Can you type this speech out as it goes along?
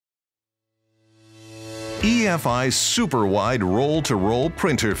EFI's Superwide roll-to-roll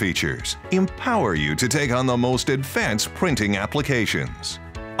printer features empower you to take on the most advanced printing applications.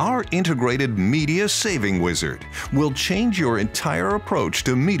 Our integrated media saving wizard will change your entire approach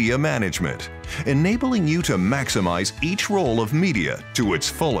to media management, enabling you to maximize each roll of media to its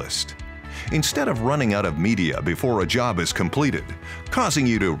fullest. Instead of running out of media before a job is completed, causing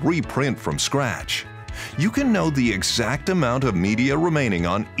you to reprint from scratch, you can know the exact amount of media remaining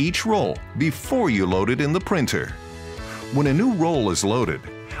on each roll before you load it in the printer. When a new roll is loaded,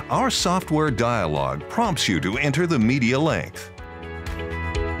 our software dialog prompts you to enter the media length.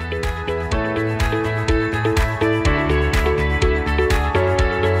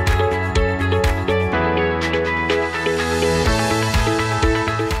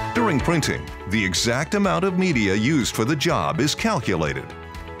 During printing, the exact amount of media used for the job is calculated.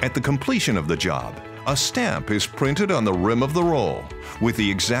 At the completion of the job, a stamp is printed on the rim of the roll with the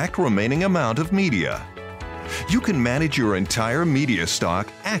exact remaining amount of media. You can manage your entire media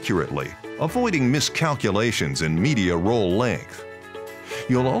stock accurately, avoiding miscalculations in media roll length.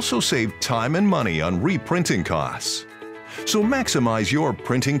 You'll also save time and money on reprinting costs. So maximize your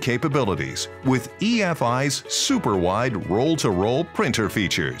printing capabilities with EFI's Superwide roll-to-roll printer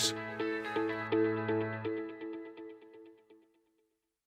features.